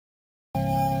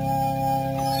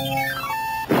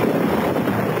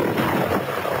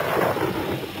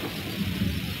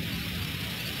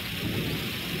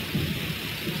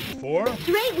4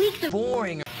 straight weeks of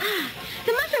boring.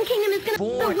 The Mushroom Kingdom is gonna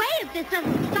go away if this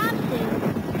doesn't stop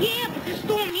soon. Yeah, but the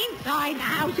storm inside the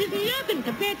house is nothing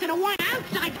compared to the one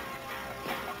outside.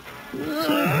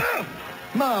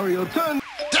 Mario, turn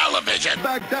television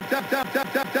back.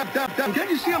 Can't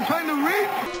you see I'm trying to read?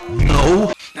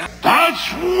 No. That's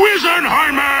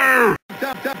Wizenheimer!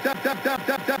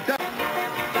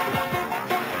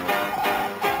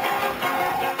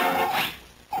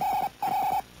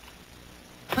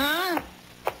 Huh?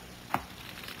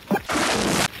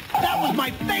 That was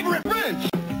my favorite French!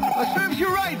 Serves you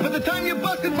right for the time you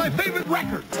busted my favorite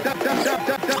record.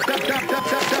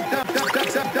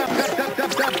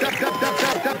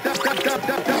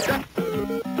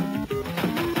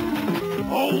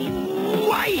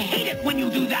 Oh, I hate it when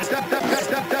you do that.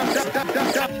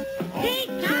 Hey,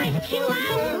 guys, chill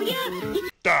out, will ya?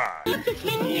 It's just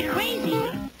making you crazy.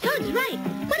 Toad's right.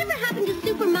 Whatever happened to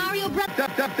Super Mario Bros?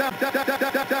 Brothers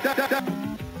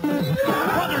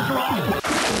are all...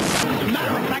 As a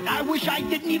matter of fact, I wish I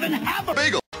didn't even have a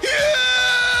Bagel.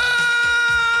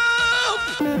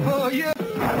 Oh, yeah.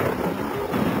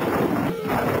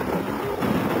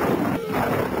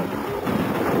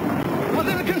 Well,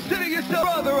 then consider yourself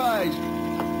authorized.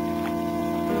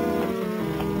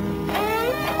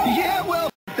 Yeah, well...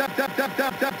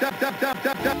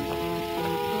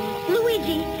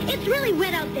 Luigi, it's really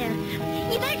wet out there.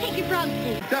 You better take your frog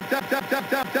suit.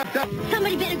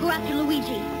 Somebody better go after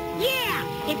Luigi. Yeah,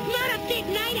 it's not a big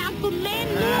night out for men.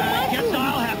 Guess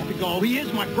I'll have to go. He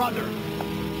is my brother.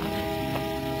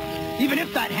 Even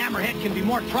if that hammerhead can be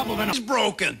more trouble than a... It's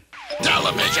broken.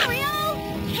 Television. Mario,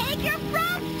 take your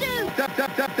frog suit.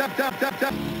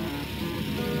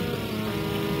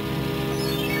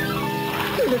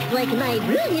 Looks like my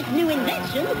brilliant new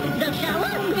invention, the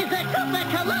shower, is a Koopa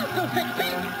colossal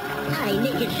success. I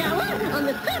make it shower on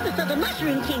the surface of the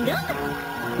Mushroom Kingdom.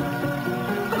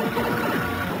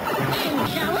 And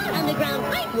shower underground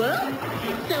Fight World,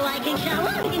 so I can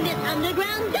shower in this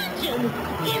underground dungeon.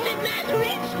 Isn't that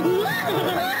rich?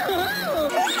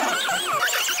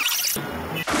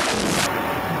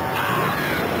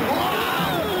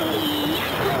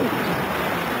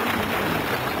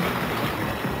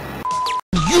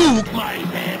 My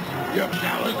head, your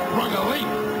showers sprung a leak.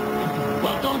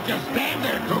 Well, don't just stand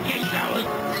there, Kooky showers.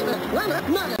 I'm a plumber,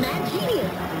 not a mad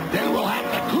genius. Then we'll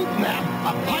have to coop nap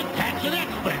a pipe catching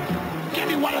expert. Give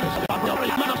me one of the stuff.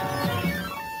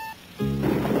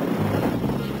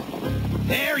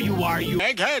 There you are, you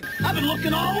Egghead. I've been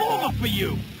looking all over for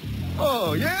you.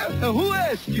 Oh, yeah? Who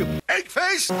asked you? Egg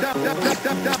face.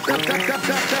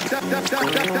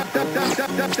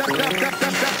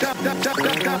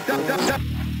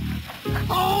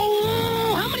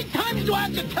 Oh, how many times do I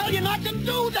have to tell you not to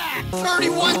do that?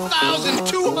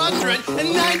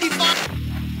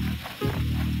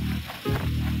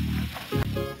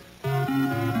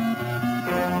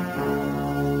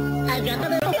 31,295. I've got the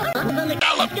little from the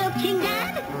telescope, King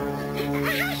Dad.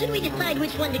 How should we decide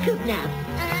which one to coop now?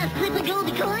 Flip a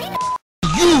gold coin?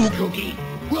 You, Kooky,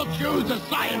 will choose the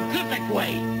scientific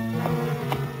way.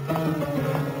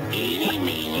 Eeny,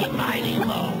 meeny, miny,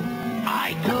 moe.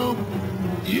 I coop.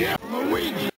 Yeah,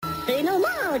 Luigi. Say no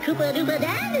more, Koopa Doopa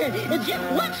Dad. Just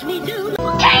watch me do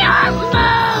chaos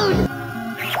mode!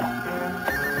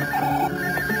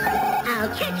 I'll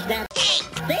catch that fish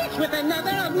with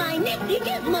another of my nifty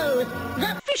gizmos.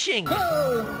 The fishing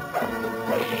pole.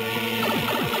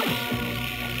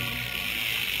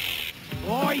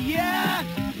 Oh, yeah?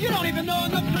 You don't even know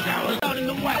enough showers out in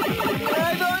the west.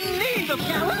 I don't need the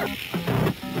Shower?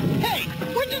 Hey,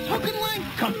 where'd this hook and line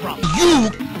come from? You.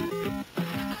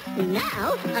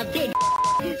 Now, a big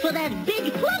for that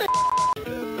big plummet.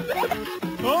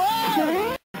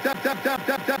 Oh!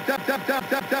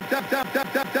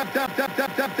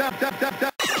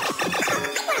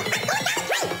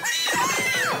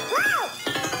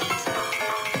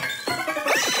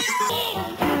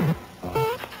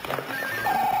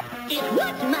 It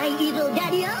worked, my evil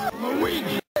daddy-o.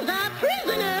 Luigi. The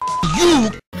prisoner.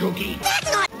 You, Kooky. That's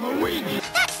not Luigi.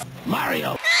 That's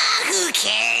Mario. Who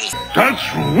cares? That's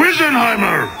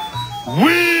Wizenheimer.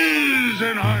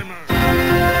 Wizenheimer.